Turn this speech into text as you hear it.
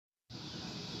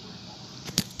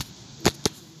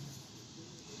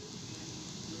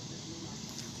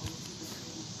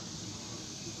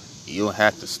You don't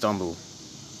have to stumble,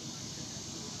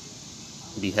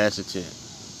 be hesitant,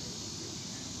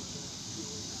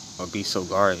 or be so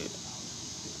guarded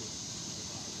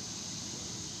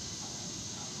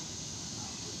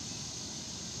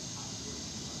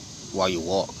while you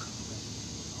walk.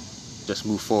 Just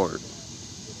move forward.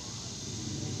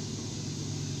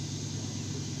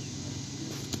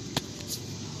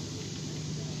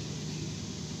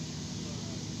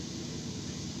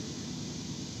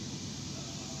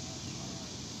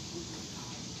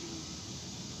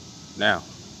 Now,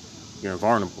 you're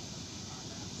invulnerable.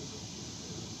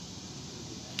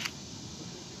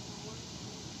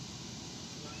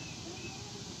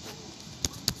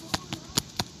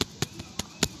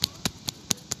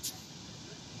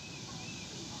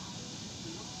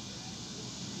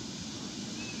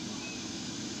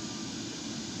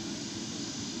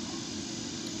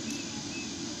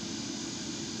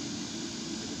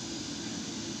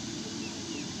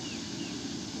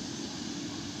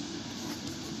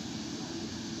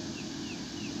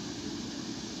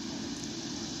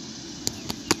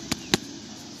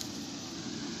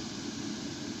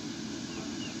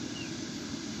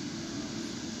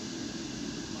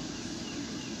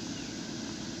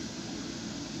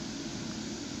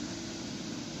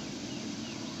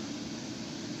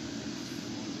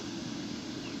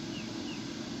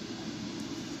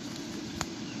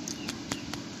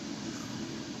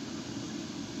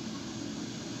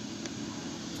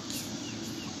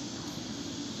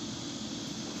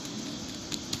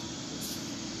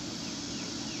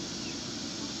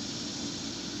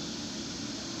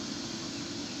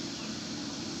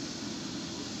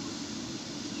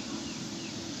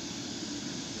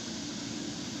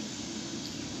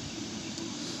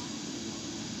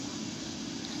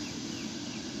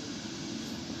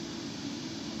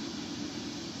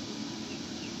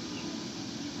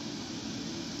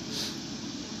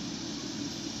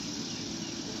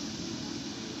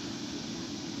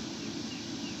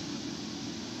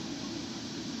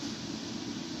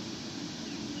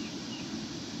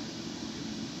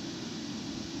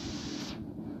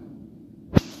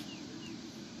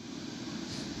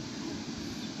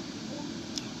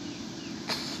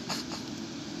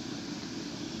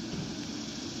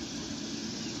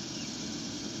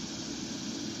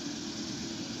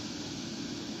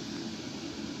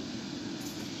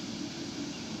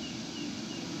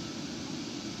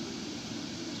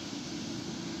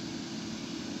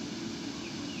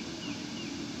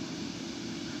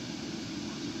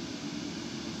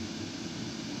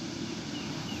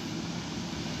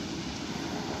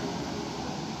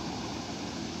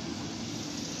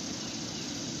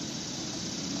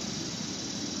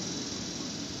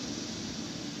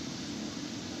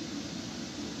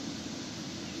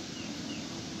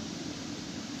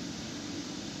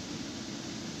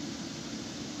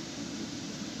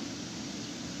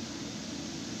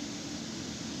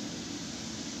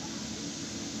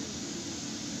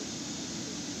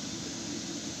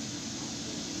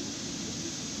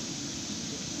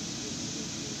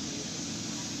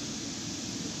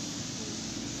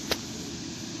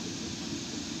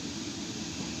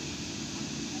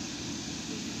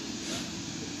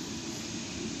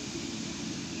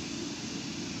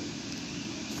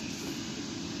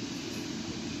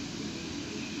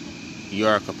 You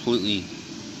are completely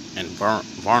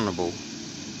vulnerable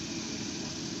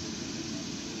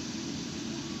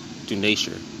to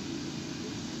nature.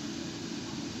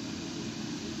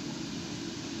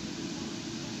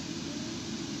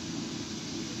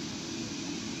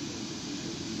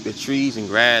 The trees and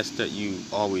grass that you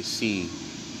always see,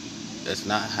 that's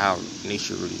not how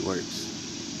nature really works.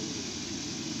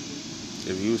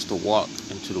 If you used to walk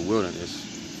into the wilderness,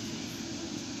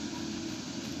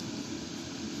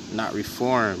 not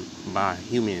reformed by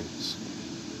humans,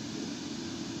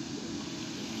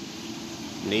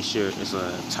 nature is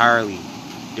an entirely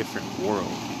different world.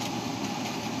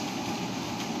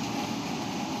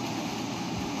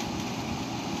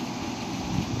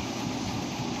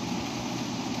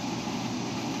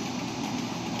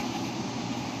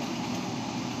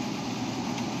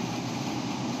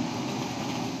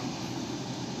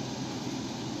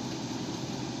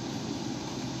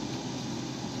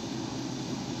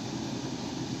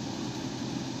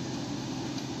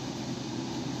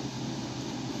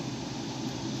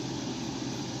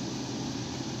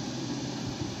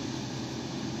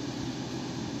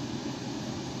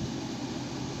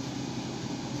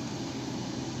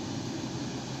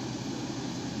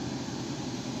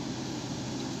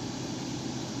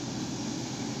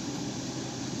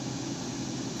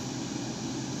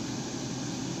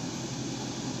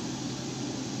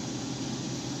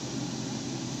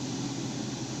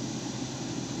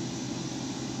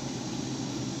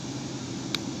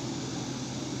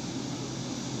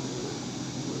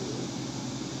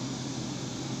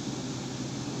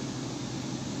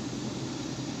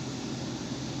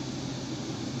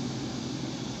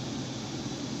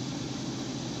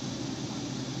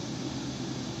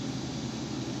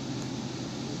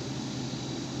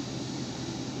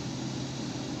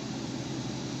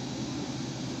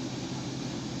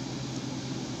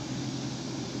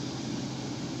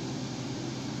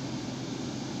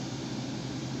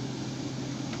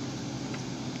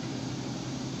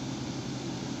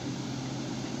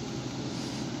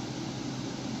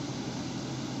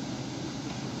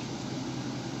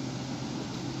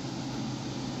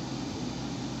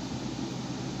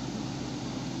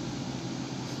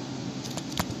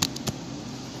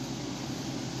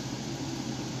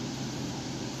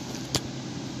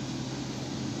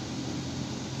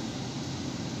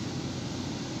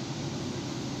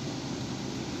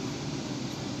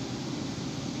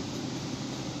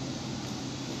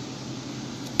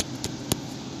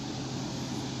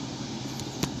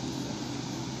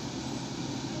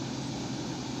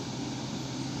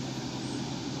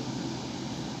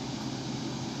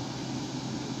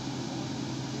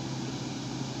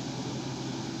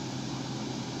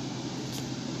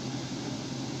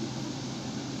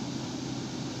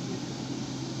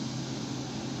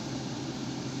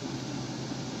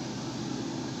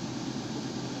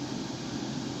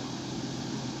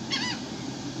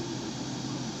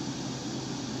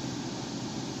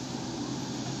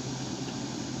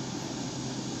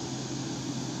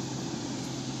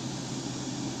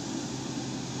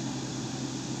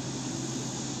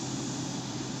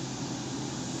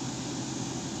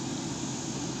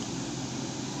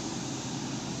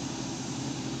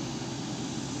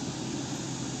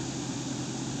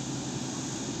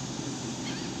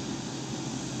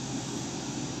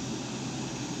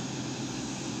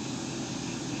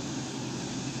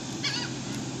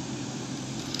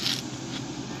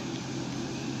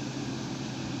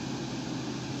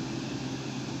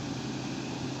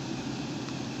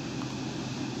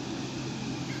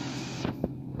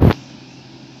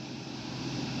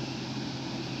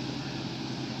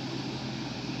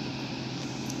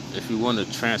 you want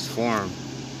to transform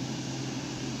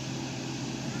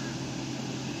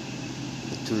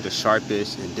into the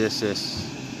sharpest and densest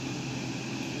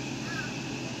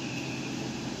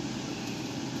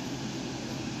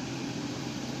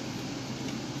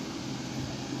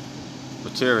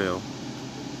material,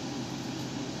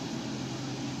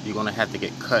 you're going to have to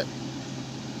get cut.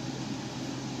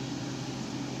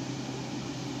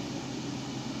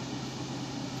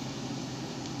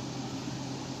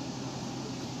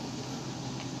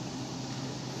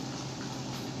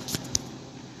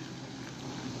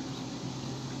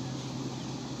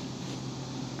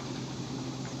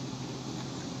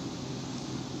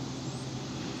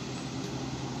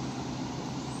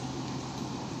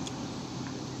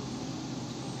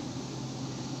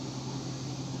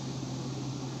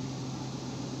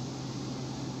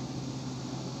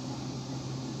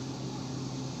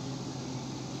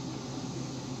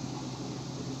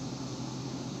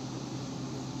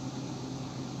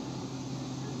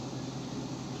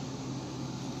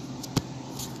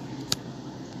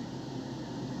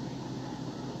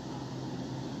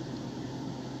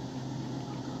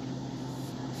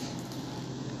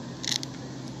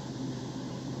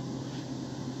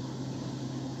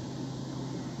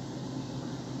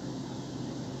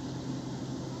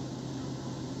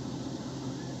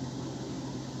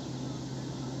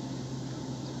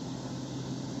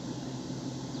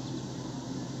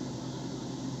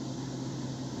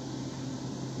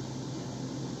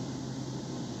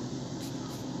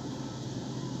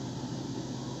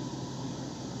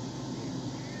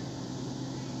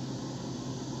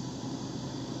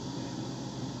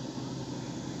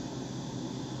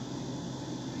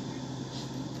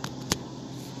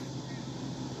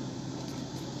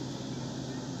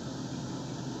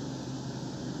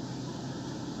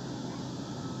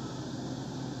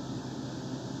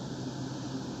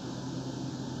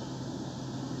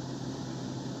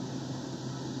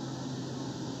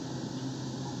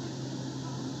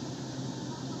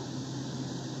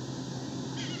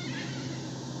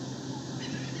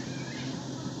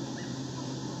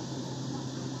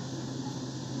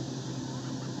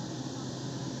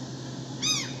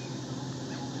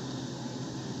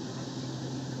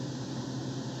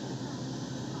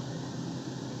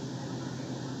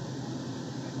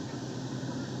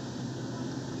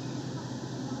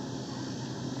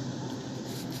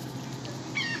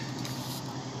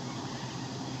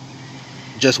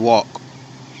 Just walk.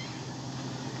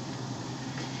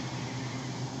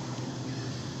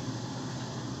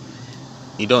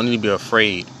 You don't need to be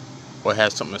afraid or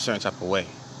have something a certain type of way.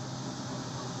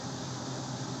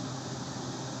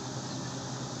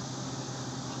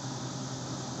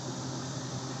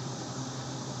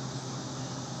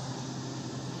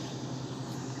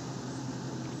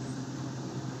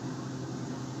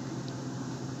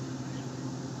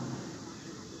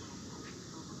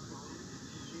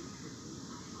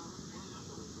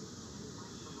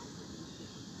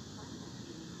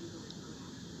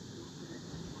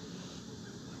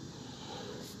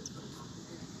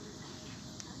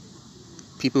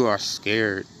 People are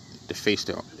scared to face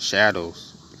the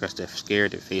shadows because they're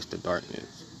scared to face the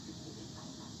darkness.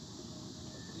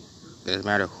 It doesn't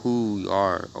matter who you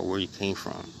are or where you came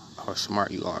from, how smart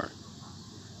you are.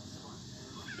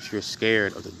 If you're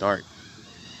scared of the dark,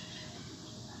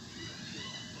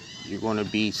 you're going to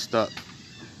be stuck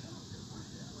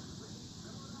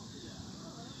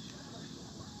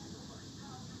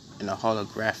in a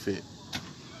holographic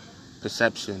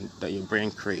perception that your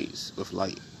brain creates with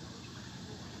light,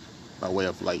 by way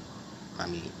of light, I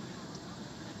mean.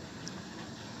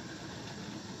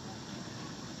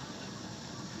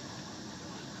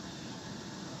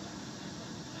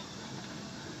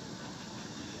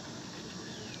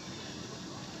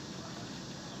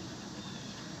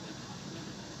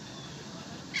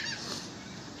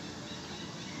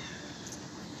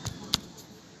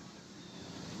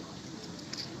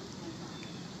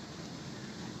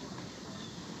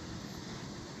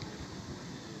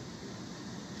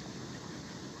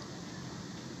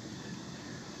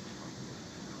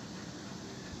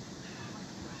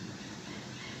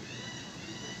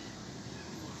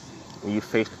 When you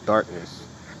face the darkness,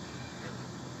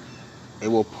 it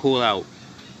will pull out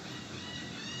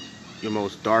your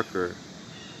most darker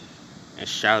and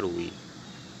shadowy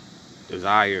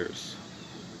desires,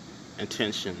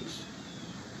 intentions,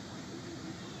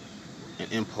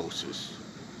 and impulses.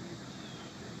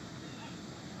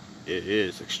 It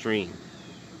is extreme.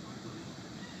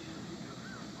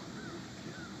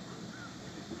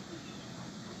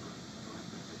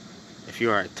 If you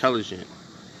are intelligent,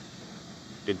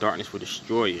 the darkness will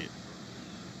destroy it.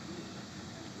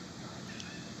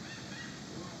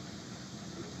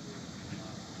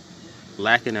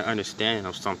 lacking an understanding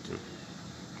of something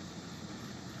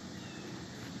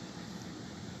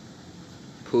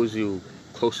pulls you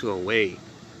closer away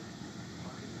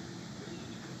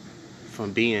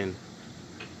from being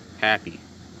happy,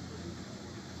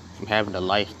 from having the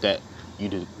life that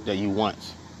you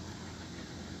want.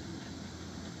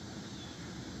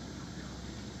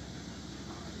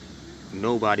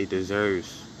 Nobody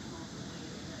deserves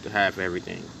to have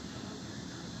everything.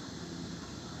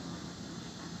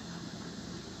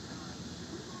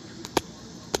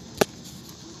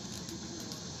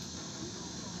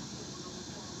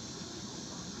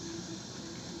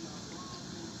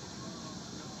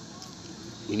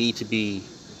 We need to be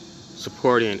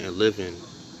supporting and living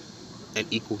an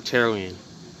equalitarian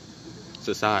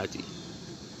society.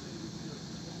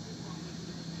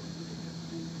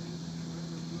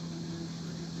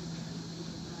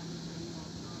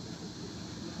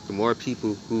 The more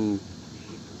people who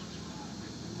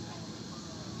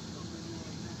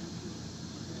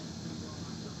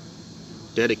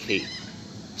dedicate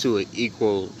to an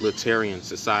equalitarian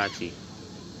society,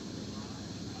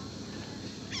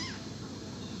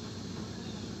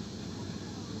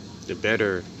 the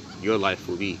better your life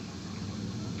will be.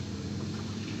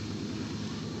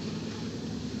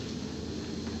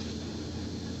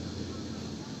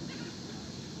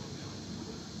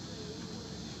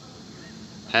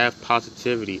 Have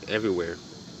positivity everywhere.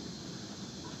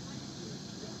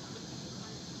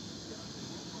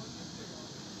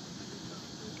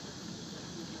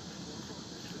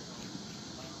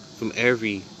 From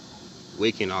every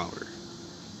waking hour.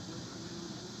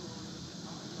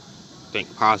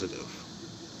 Think positive.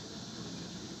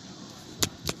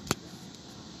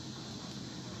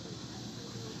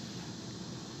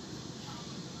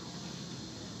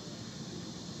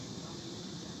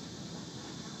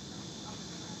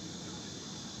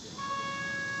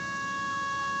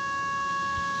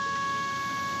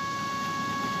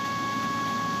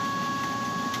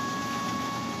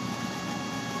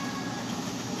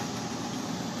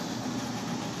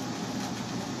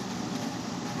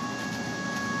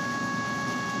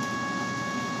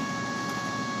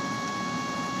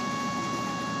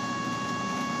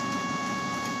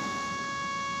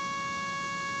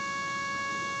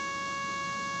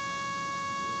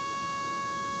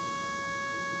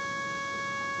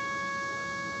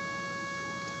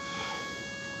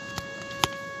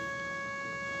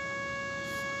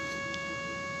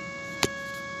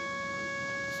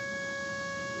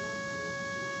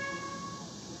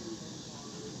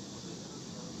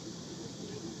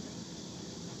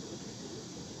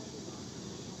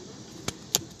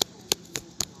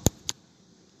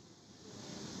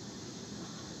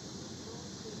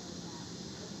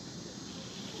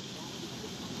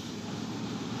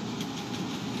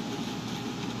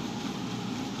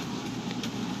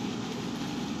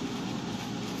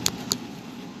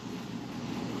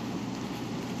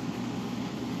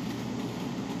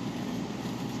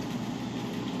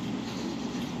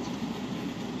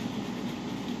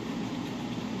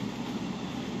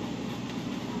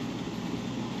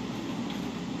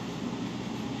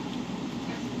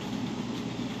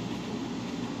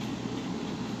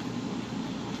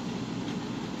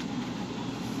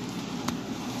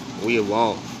 We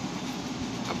evolved.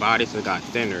 Our bodies have got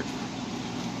thinner,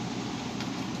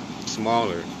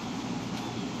 smaller.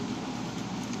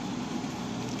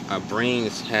 Our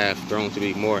brains have grown to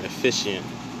be more efficient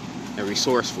and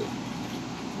resourceful.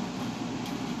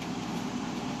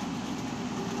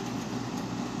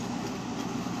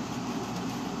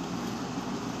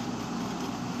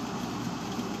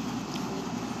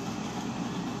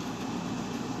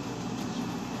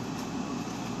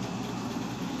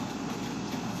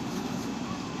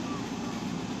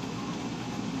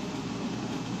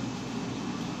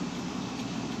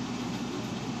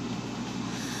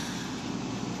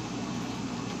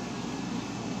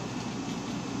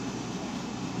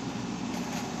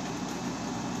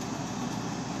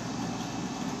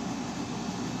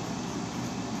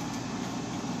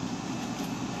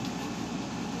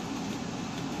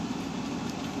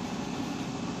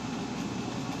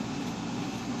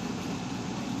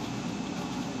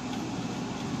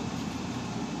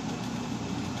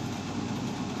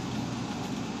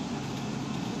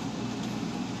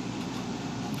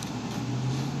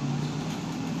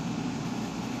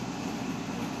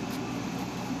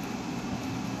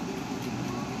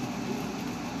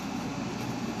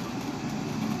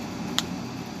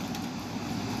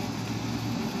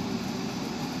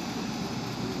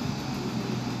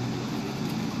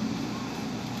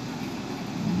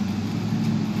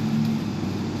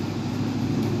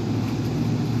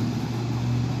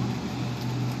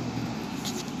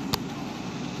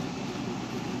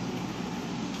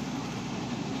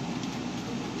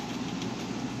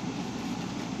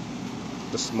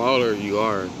 the smaller you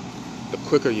are, the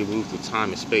quicker you move through time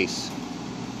and space.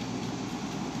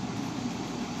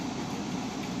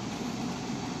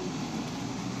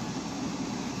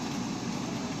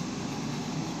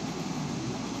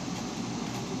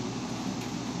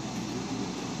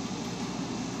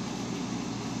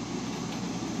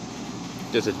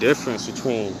 There's a difference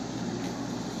between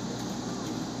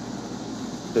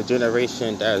the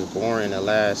generation that is born in the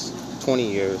last 20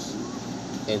 years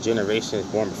and generations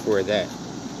born before that.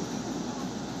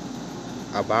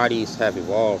 Our bodies have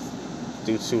evolved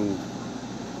due to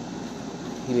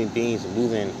human beings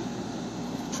moving,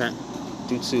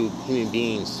 due to human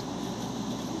beings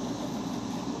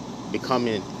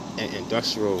becoming an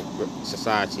industrial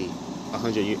society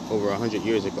over 100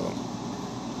 years ago.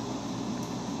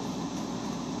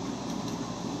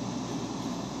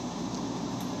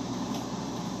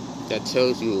 That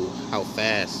tells you how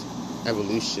fast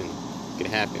evolution can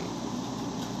happen.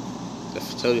 That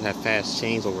tells you how fast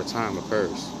change over time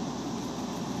occurs.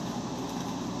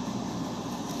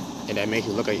 And that makes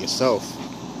you look at yourself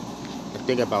and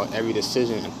think about every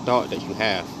decision and thought that you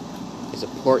have is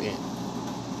important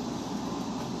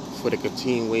for the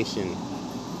continuation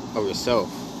of yourself.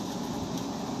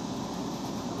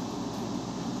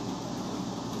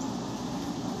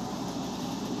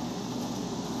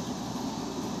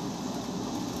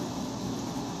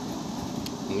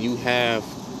 When you have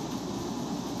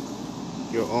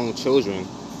your own children,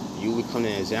 you become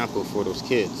an example for those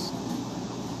kids.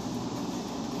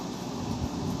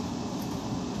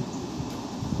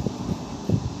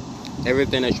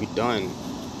 Everything that you've done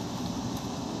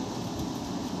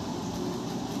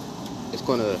is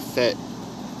going to affect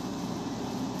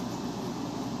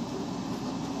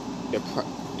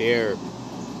their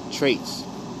traits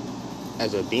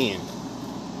as a being.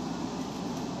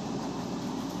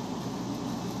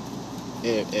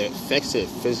 It affects it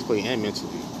physically and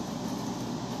mentally.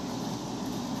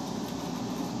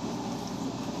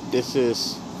 This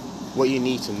is what you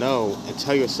need to know and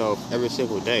tell yourself every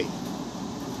single day.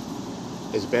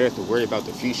 It's better to worry about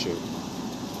the future.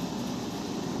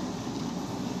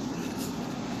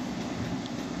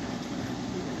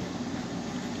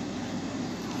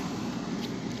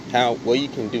 What you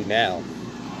can do now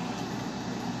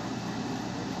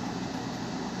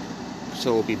so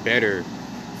it'll be better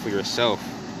for yourself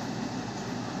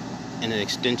and the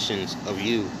extensions of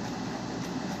you.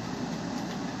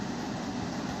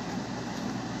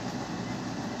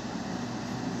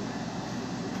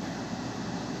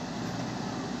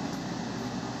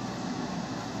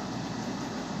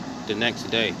 The next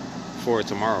day for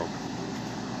tomorrow.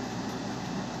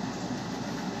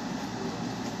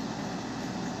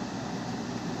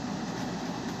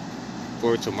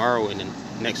 For tomorrow and the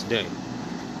next day.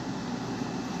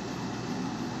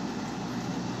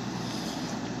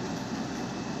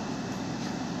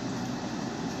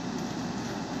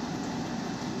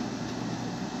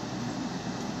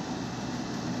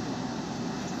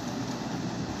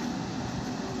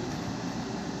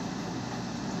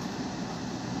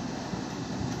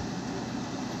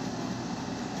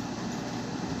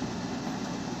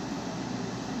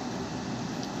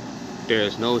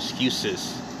 There's no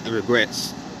excuses and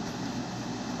regrets.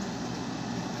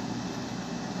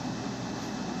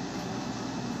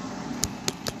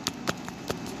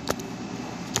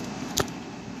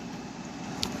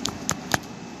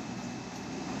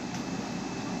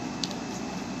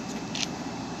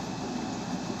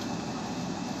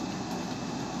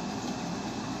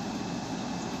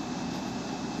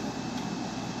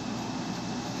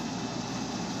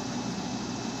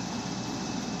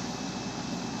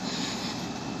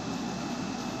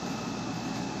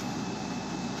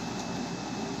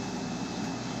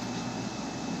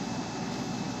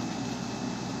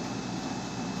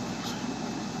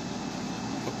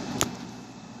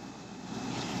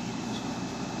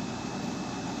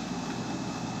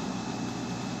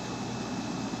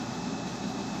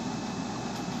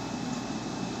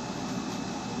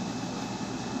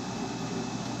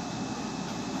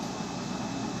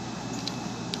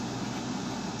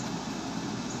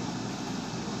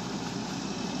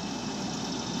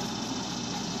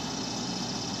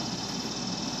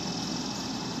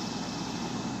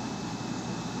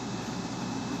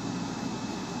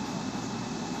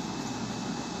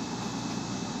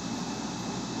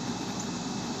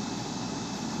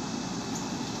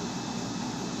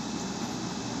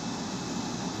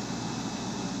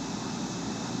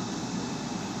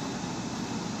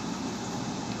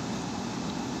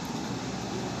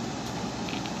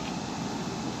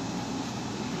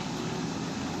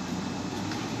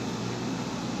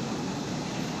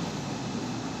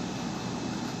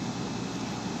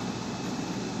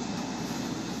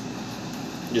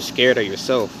 You're scared of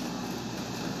yourself.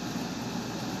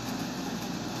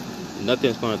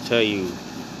 Nothing's going to tell you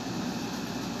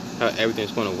how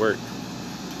everything's going to work.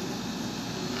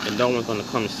 And no one's going to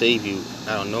come save you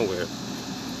out of nowhere.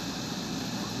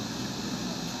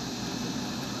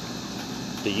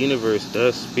 The universe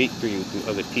does speak through you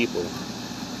through other people.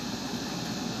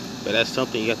 But that's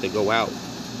something you have to go out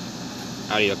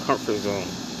of your comfort zone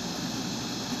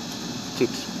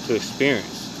to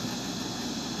experience.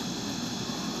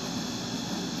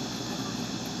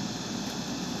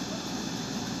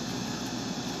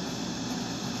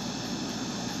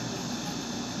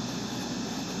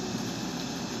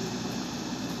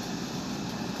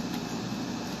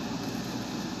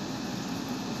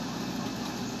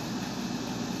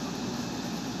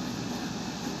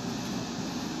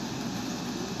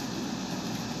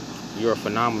 You're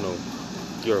phenomenal.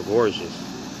 You're gorgeous.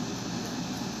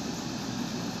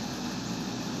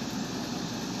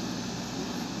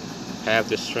 Have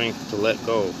the strength to let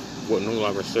go of what no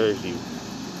longer serves you.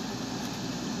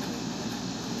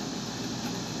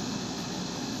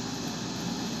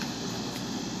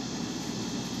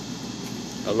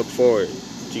 I look forward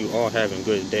to you all having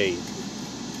good days.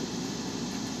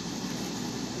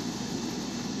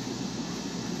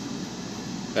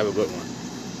 Have a good one.